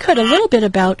listeners, if you could, a little bit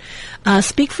about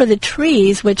Speak for the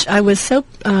Trees, which I was so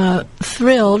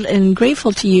thrilled and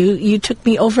grateful to you. You took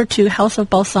me over to House of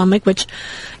Balsamic, which,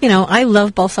 I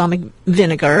love balsamic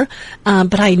vinegar,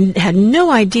 but I had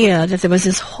no idea that there was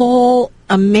this whole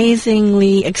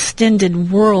amazingly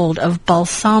extended world of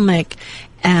balsamic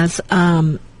as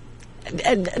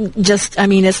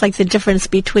it's like the difference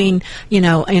between,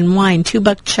 in wine,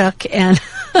 $2 Chuck and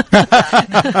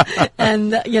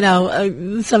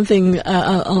and something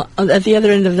at the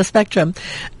other end of the spectrum.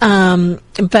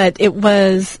 But it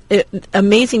was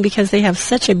amazing because they have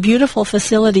such a beautiful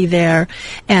facility there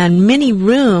and many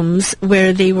rooms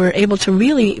where they were able to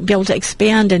really be able to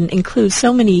expand and include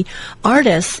so many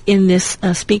artists in this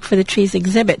Speak for the Trees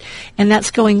exhibit. And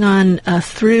that's going on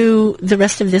through the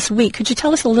rest of this week. Could you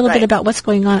tell us a little bit about what's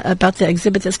going on, about the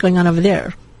exhibit that's going on over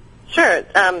there? Sure.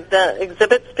 The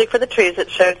exhibit, Speak for the Trees, it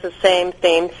shows the same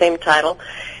theme, same title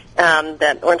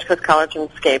that Orange Coast College and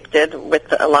Scape did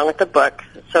along with the book.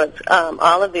 So it's,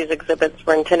 all of these exhibits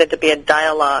were intended to be a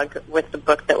dialogue with the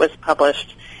book that was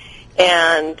published.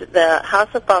 And the House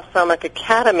of Balsamic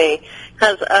Academy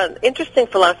has an interesting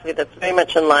philosophy that's very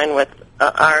much in line with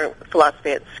our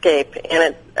philosophy at Scape,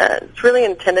 and it's really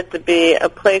intended to be a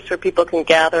place where people can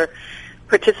gather,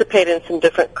 participate in some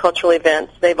different cultural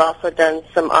events. They've also done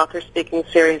some author speaking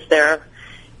series there,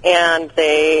 and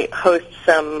they host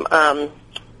some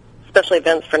special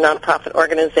events for nonprofit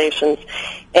organizations,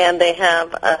 and they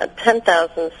have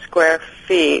 10,000 square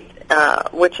feet,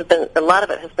 which have been, a lot of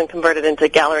it has been converted into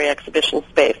gallery exhibition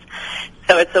space.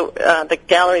 So it's the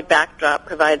gallery backdrop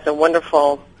provides a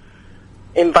wonderful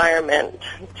environment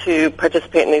to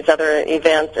participate in these other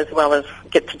events, as well as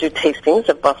get to do tastings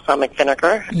of balsamic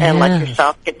vinegar, and like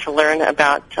yourself, get to learn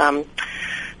about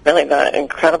really the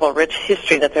incredible rich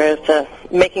history that there is to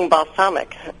making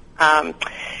balsamic.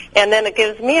 And then it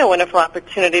gives me a wonderful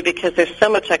opportunity because there's so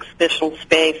much exhibition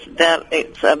space that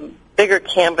it's a bigger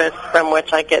canvas from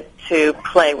which I get to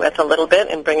play with a little bit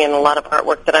and bring in a lot of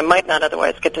artwork that I might not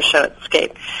otherwise get to show at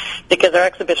Scape, because our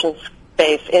exhibition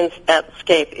space at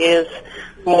Scape is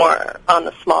more on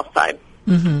the small side.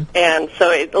 Mm-hmm. And so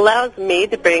it allows me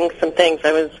to bring some things.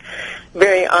 I was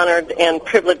very honored and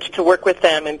privileged to work with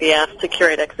them and be asked to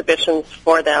curate exhibitions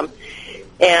for them.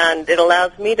 And it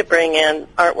allows me to bring in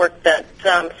artwork that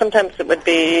sometimes it would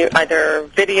be either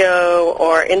video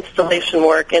or installation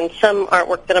work, and some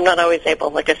artwork that I'm not always able,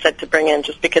 like I said, to bring in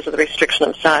just because of the restriction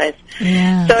of size.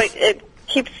 Yes. So it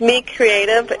keeps me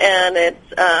creative, and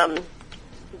it's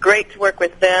great to work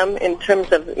with them in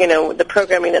terms of, the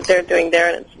programming that they're doing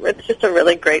there, and it's just a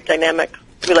really great dynamic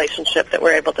relationship that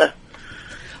we're able to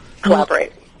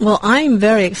collaborate. Well, I'm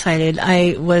very excited.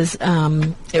 It was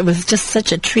just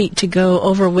such a treat to go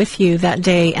over with you that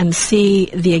day and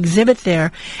see the exhibit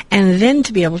there, and then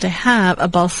to be able to have a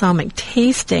balsamic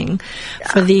tasting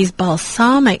for these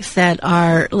balsamics that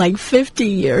are like 50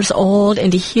 years old,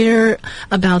 and to hear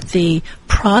about the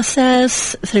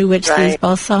process through which these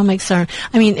balsamics are.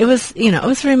 I mean, it was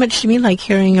very much to me like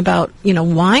hearing about,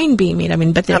 wine being made. I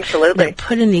mean, but they're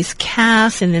put in these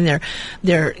casks, and then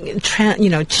they're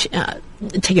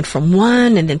taken from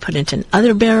one and then put into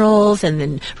other barrels and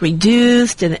then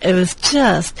reduced, and it was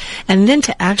just, and then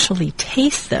to actually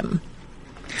taste them.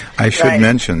 I should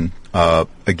mention,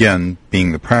 again,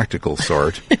 being the practical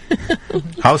sort,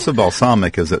 House of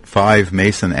Balsamic is at 5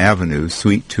 Mason Avenue,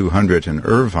 Suite 200 in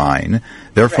Irvine.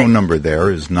 Their phone number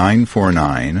there is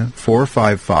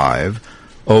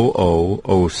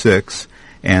 949-455-0006,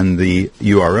 and the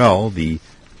URL, the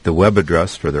web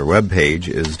address for their web page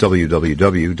is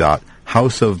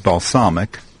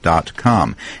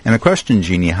www.houseofbalsamic.com. And a question,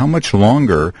 Jeannie, how much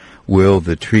longer will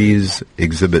the trees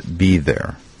exhibit be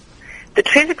there? The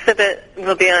trees exhibit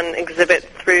will be on exhibit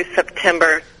through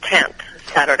September 10th,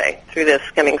 Saturday, through this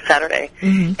coming Saturday.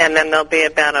 Mm-hmm. And then there'll be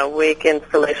about a week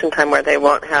installation time where they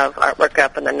won't have artwork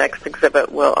up, and the next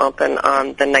exhibit will open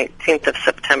on the 19th of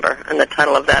September. And the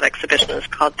title of that exhibition is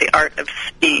called The Art of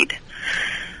Speed.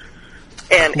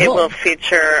 And it will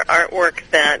feature artwork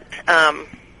that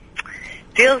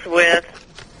deals with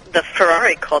the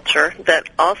Ferrari culture that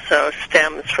also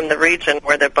stems from the region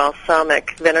where the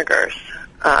balsamic vinegars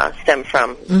stem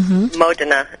from,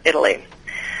 Modena, Italy.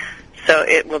 So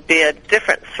it will be a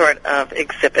different sort of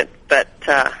exhibit, but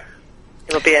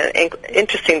it will be an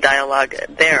interesting dialogue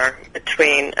there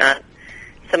between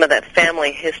some of that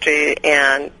family history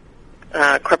and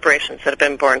corporations that have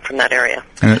been born from that area.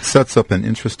 And it sets up an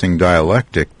interesting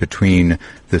dialectic between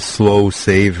the slow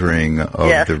savoring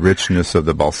of the richness of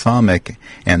the balsamic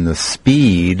and the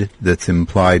speed that's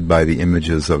implied by the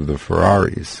images of the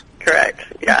Ferraris. Correct.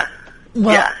 Yeah.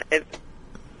 Well,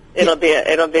 it'll be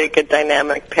a good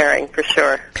dynamic pairing for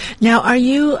sure. Now, are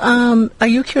you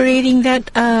curating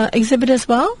that exhibit as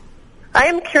well? I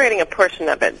am curating a portion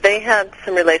of it. They have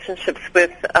some relationships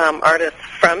with artists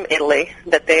from Italy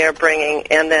that they are bringing,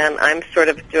 and then I'm sort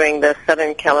of doing the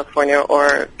Southern California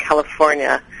or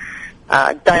California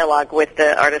dialogue with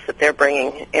the artists that they're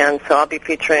bringing. And so I'll be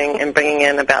featuring and bringing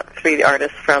in about 3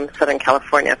 artists from Southern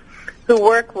California who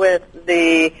work with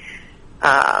the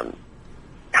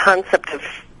concept of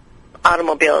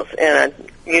automobiles in a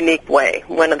unique way.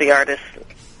 One of the artists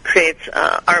creates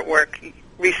artwork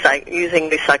using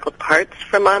recycled parts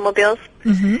from automobiles,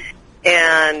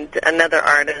 and another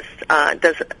artist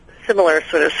does similar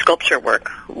sort of sculpture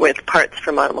work with parts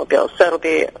from automobiles. So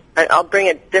I'll bring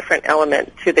a different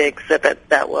element to the exhibit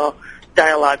that will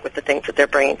dialogue with the things that they're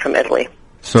bringing from Italy.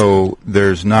 So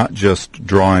there's not just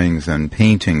drawings and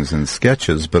paintings and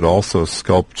sketches, but also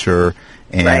sculpture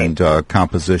and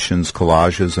compositions,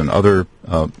 collages, and other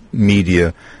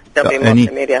media. There'll be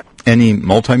multimedia. Any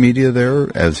multimedia there,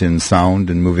 as in sound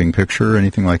and moving picture,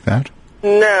 anything like that?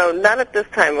 No, not at this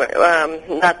time.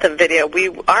 Not the video. We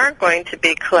are going to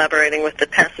be collaborating with the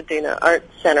Pasadena Art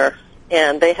Center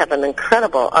and they have an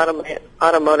incredible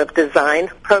automotive design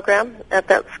program at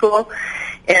that school.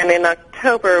 And in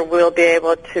October, we'll be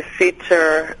able to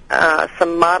feature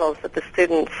some models that the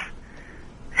students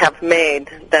have made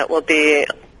that will be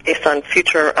based on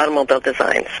future automobile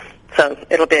designs. So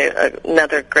it'll be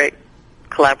another great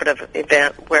collaborative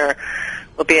event where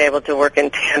we'll be able to work in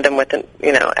tandem with an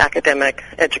academic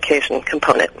education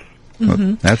component.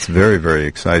 Well, that's very, very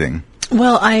exciting.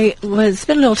 Well, I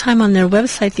spent a little time on their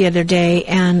website the other day,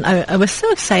 and I was so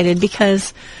excited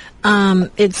because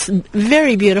it's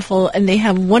very beautiful, and they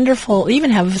have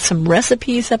even have some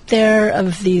recipes up there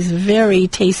of these very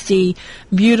tasty,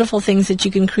 beautiful things that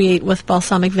you can create with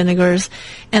balsamic vinegars.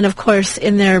 And of course,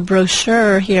 in their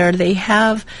brochure here, they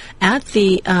have at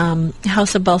the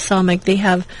House of Balsamic, they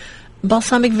have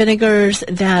balsamic vinegars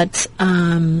that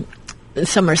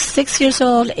some are 6 years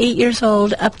old, 8 years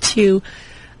old, up to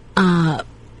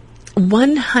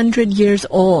 100 years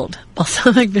old.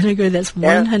 Balsamic vinegar that's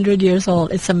 100 years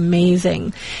old. It's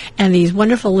amazing. And these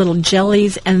wonderful little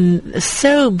jellies, and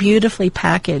so beautifully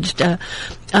packaged.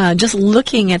 Just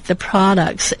looking at the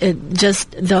products,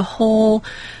 the whole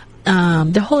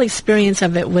experience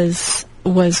of it was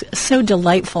so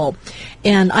delightful,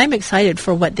 and I'm excited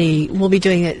for what they will be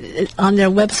doing. On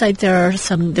their website,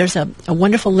 there's a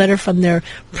wonderful letter from their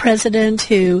president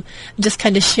who just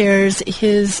kind of shares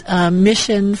his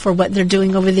mission for what they're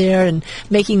doing over there and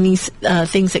making these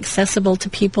things accessible to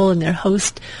people, and they're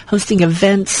hosting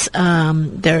events.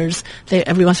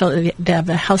 Every once in a while they have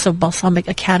the House of Balsamic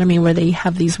Academy where they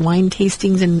have these wine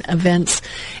tastings and events,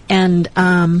 and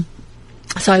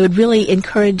so I would really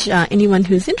encourage anyone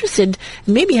who's interested,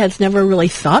 maybe has never really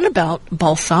thought about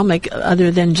balsamic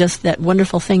other than just that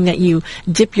wonderful thing that you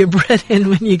dip your bread in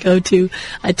when you go to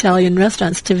Italian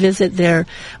restaurants, to visit their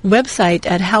website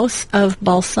at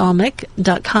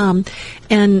houseofbalsamic.com.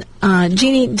 And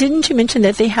Jeannie, didn't you mention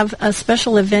that they have a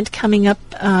special event coming up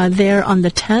there on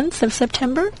the 10th of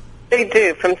September? They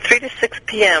do. From 3 to 6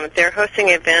 p.m., they're hosting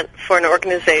an event for an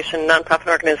nonprofit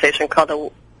organization called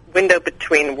the Window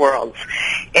Between Worlds,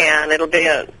 and it'll be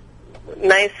a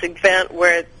nice event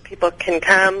where people can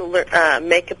come,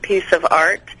 make a piece of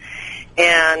art,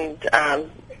 and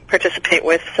participate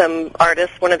with some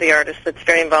artists. One of the artists that's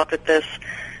very involved with this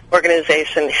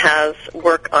organization has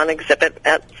work on exhibit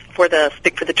for the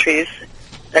Speak for the Trees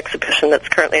exhibition that's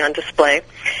currently on display,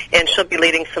 and she'll be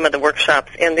leading some of the workshops.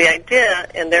 And the idea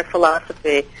and their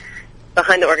philosophy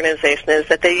behind the organization is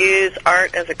that they use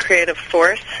art as a creative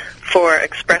force for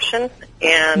expression,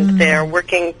 and they're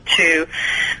working to,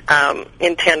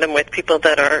 in tandem with people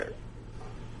that are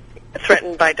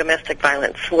threatened by domestic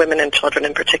violence, women and children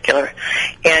in particular,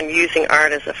 and using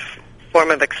art as a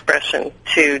form of expression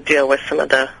to deal with some of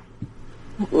the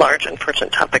large,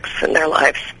 unfortunate topics in their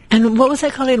lives. And what was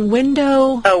that called? A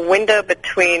window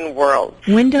between worlds.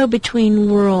 Window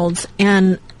Between Worlds,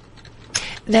 and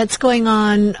that's going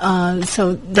on.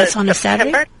 So that's on a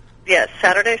Saturday. Yes,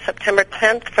 Saturday, September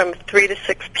 10th, from 3 to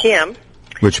 6 p.m.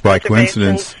 Which, by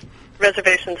coincidence,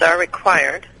 reservations are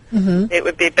required. Mm-hmm. It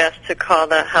would be best to call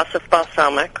the House of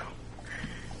Balsamic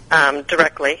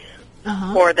directly,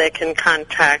 or they can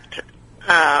contact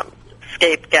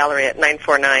Scape Gallery at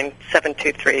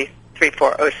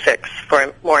 949-723-3406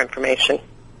 for more information.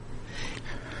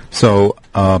 So,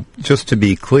 just to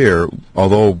be clear,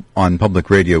 although on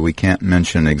public radio we can't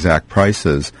mention exact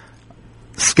prices,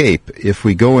 Scape, if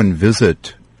we go and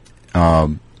visit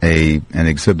an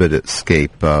exhibit at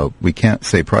Scape, we can't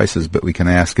say prices, but we can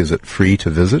ask, is it free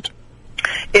to visit?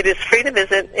 It is free to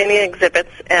visit any exhibits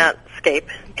at Scape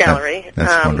Gallery.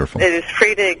 That's wonderful. It is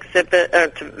free to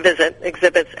visit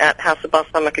exhibits at House of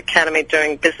Balsamic Academy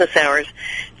during business hours.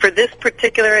 For this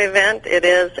particular event, it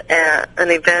is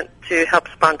an event to help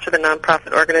sponsor the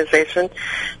nonprofit organization,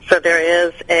 so there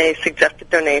is a suggested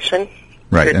donation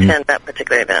to attend that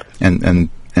particular event.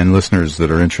 And listeners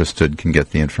that are interested can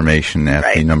get the information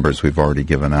at the numbers we've already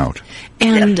given out.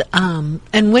 And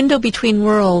and Window Between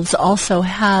Worlds also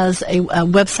has a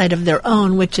website of their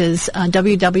own, which is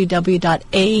www.awbw.org.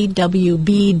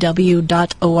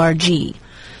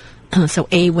 So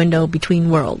A Window Between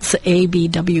Worlds,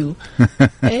 ABW,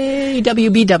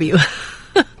 AWBW.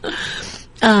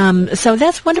 So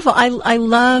that's wonderful. I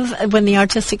love when the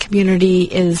artistic community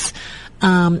is.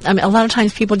 I mean, a lot of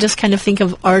times people just kind of think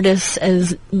of artists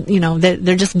as,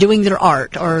 they're just doing their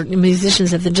art, or musicians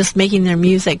that they're just making their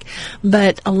music.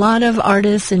 But a lot of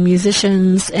artists and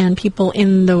musicians and people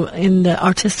in the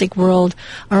artistic world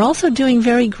are also doing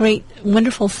very great,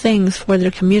 wonderful things for their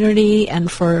community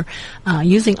and for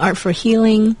using art for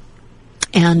healing.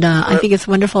 And I think it's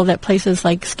wonderful that places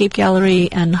like Scape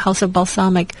Gallery and House of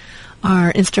Balsamic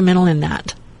are instrumental in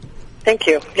that. Thank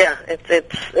you. Yeah,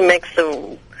 it makes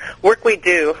the work we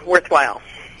do worthwhile.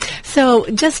 So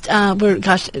just,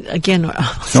 again, don't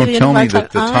tell me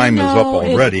that the time is up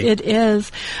already. It is.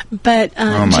 But,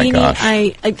 Jeannie, gosh.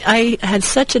 I had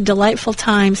such a delightful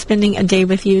time spending a day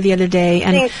with you the other day.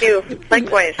 And thank you.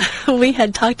 Likewise. We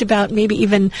had talked about maybe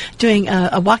even doing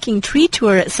a walking tree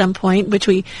tour at some point, which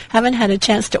we haven't had a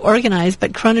chance to organize,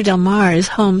 but Corona Del Mar is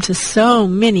home to so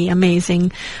many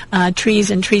amazing trees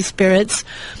and tree spirits.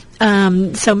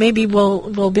 So maybe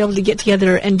we'll be able to get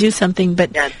together and do something.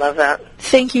 But yeah, I'd love that.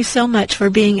 Thank you so much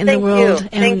for being in the world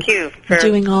and thank you for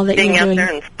doing all that being you're doing. out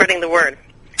there and spreading the word.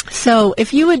 So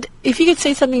if you could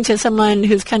say something to someone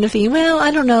who's kind of thinking, well,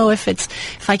 I don't know if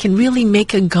I can really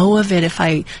make a go of it, if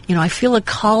I feel a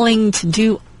calling to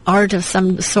do art of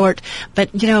some sort,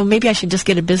 but maybe I should just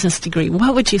get a business degree.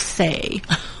 What would you say?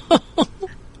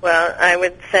 Well, I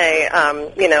would say,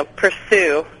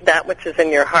 pursue that which is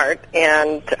in your heart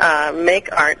and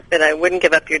make art, but I wouldn't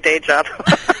give up your day job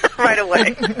right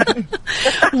away.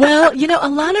 Well, a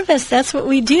lot of us, that's what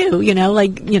we do,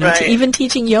 Right. Even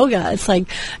teaching yoga. It's like,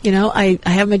 I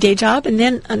have my day job, and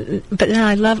but then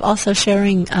I love also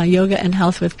sharing yoga and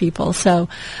health with people. So,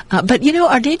 but,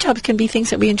 our day jobs can be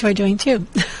things that we enjoy doing, too.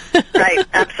 Right,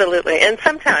 absolutely. And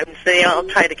sometimes they all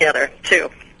tie together, too.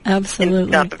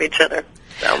 Absolutely. On top of each other.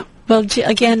 So. Well,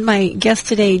 again, my guest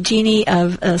today, Jeannie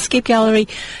of Escape Gallery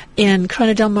in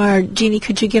Corona Del Mar. Jeannie,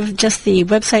 could you give just the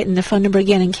website and the phone number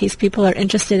again in case people are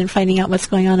interested in finding out what's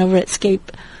going on over at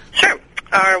Escape? Sure.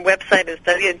 Our website is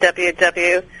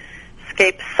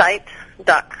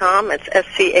www.scapesite.com. It's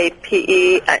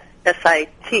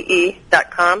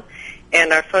SCAPESITE.com.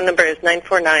 And our phone number is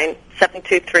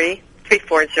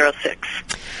 949-723-3406.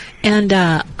 And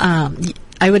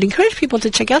I would encourage people to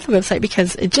check out the website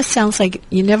because it just sounds like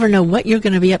you never know what you're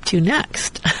going to be up to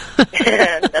next.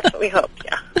 That's what we hope,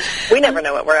 yeah. We never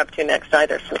know what we're up to next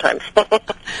either sometimes.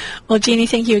 Well, Jeannie,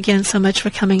 thank you again so much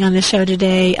for coming on the show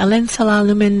today. Alen Salah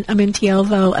Lumen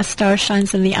Amintiovo, a star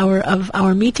shines in the hour of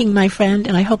our meeting, my friend,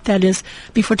 and I hope that is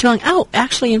before too long. Oh,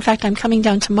 actually, in fact, I'm coming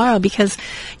down tomorrow because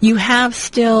you have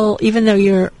still, even though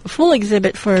your full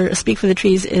exhibit for Speak for the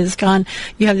Trees is gone,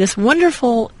 you have this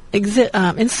wonderful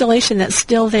installation that's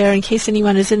still there in case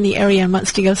anyone is in the area and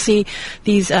wants to go see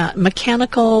these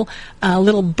mechanical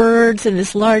little birds in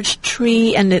this large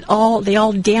tree, and they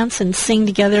all dance and sing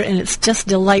together, and it's just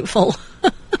delightful.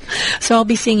 So I'll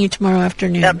be seeing you tomorrow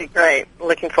afternoon. That'd be great.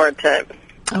 Looking forward to it.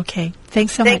 Okay.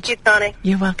 Thanks so much. Thank you, Tony.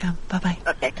 You're welcome. Bye-bye.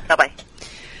 Okay. Bye-bye.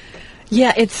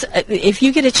 Yeah, it's if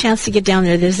you get a chance to get down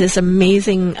there, there's this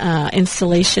amazing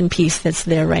installation piece that's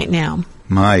there right now.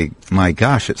 My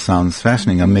gosh, it sounds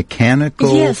fascinating. A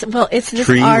mechanical it's this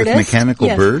tree artist with mechanical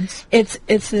birds? It's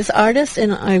this artist,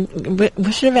 and I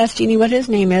should have asked Jeannie what his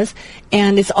name is,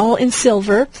 and it's all in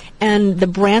silver, and the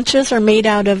branches are made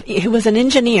out of, he was an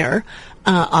engineer,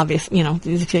 obviously,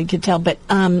 if you could tell, but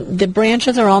the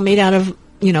branches are all made out of,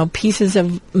 pieces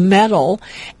of metal,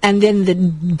 and then the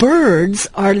birds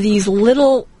are these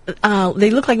little,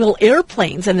 they look like little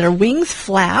airplanes, and their wings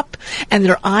flap, and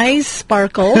their eyes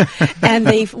sparkle, and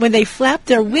when they flap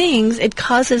their wings, it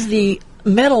causes the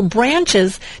metal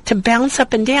branches to bounce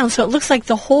up and down, so it looks like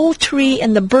the whole tree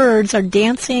and the birds are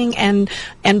dancing and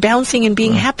bouncing and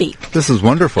being happy. This is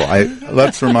wonderful.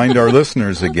 Let's remind our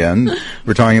listeners again,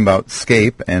 we're talking about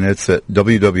Scape, and it's at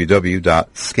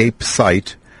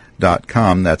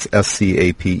www.scapesite.com. That's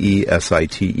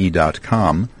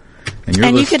SCAPESITE.com.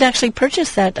 And you could actually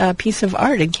purchase that piece of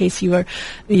art in case you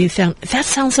found that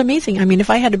sounds amazing. I mean,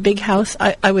 if I had a big house,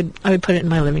 I would put it in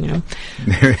my living room.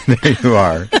 There you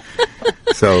are.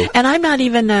 So, and I'm not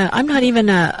even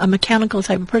a mechanical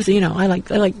type of person. I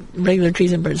like regular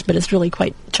trees and birds, but it's really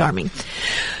quite charming.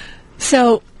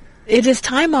 So it is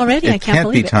time already. I can't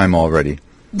believe it. It can't be time already.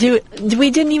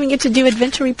 We didn't even get to do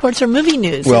adventure reports or movie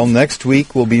news. Well, next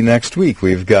week will be next week.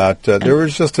 We've got, there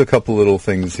was just a couple little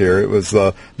things here. It was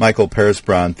Michael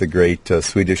Persbrandt, the great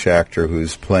Swedish actor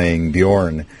who's playing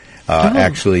Bjorn,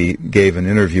 actually gave an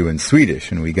interview in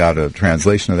Swedish, and we got a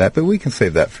translation of that, but we can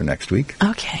save that for next week.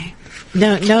 Okay.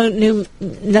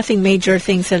 Nothing major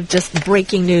things that just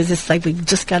breaking news. It's like we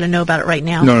just got to know about it right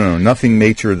now. No, nothing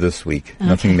major this week. Okay.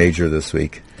 Nothing major this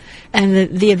week.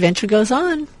 And the adventure goes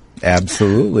on.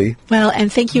 Absolutely. Well,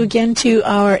 and thank you again to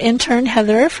our intern,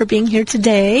 Heather, for being here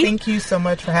today. Thank you so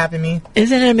much for having me.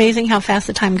 Isn't it amazing how fast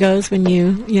the time goes when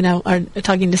you are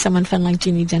talking to someone fun like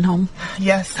Jeannie Denholm?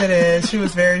 Yes, it is. She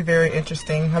was very, very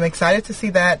interesting. I'm excited to see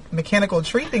that mechanical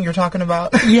tree thing you're talking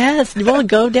about. Yes. Well,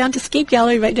 go down to Escape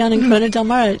Gallery right down in Corona Del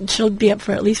Mar. She'll be up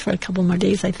for at least for a couple more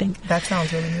days, I think. That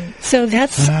sounds really neat. So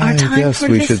that's our time for this. I guess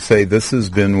we should say this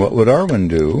has been What Would Arwen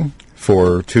Do?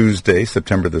 for Tuesday,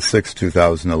 September the 6th,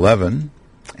 2011.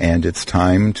 And it's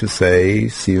time to say,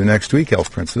 see you next week,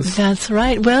 Elf Princess. That's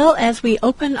right. Well, as we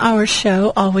open our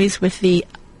show, always with the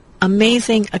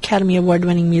amazing Academy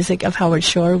Award-winning music of Howard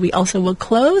Shore, we also will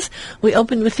close. We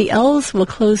open with the Elves. We'll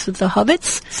close with the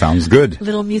Hobbits. Sounds good.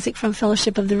 Little music from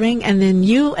Fellowship of the Ring. And then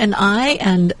you and I,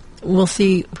 and we'll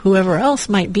see whoever else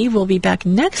might be, we'll be back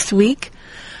next week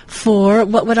for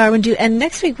What Would Arwen Do? And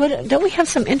next week, don't we have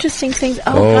some interesting things?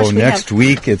 Next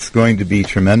week it's going to be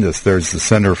tremendous. There's the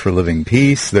Center for Living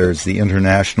Peace. There's the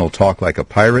International Talk Like a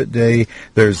Pirate Day.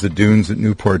 There's the dunes at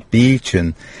Newport Beach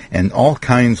and all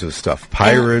kinds of stuff.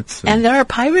 Pirates. And there are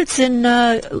pirates in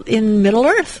Middle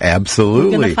Earth. Absolutely.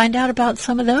 We're going to find out about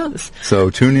some of those. So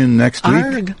tune in next week.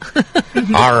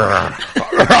 Arg.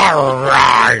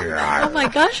 Oh my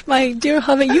gosh, my dear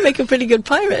Hobbit, you make a pretty good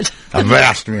pirate.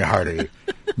 Avast me hearty.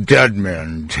 Dead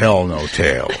men tell no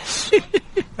tales.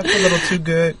 That's a little too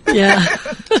good. Yeah.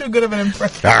 Too good of an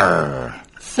impression. Arr.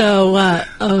 So,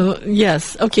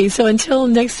 yes. Okay, so until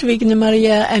next week,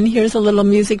 Namaria, and here's a little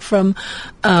music from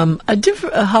a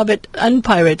Hobbit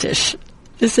unpiratish.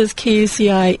 This is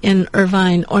KUCI in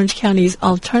Irvine, Orange County's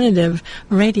alternative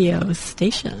radio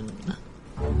station.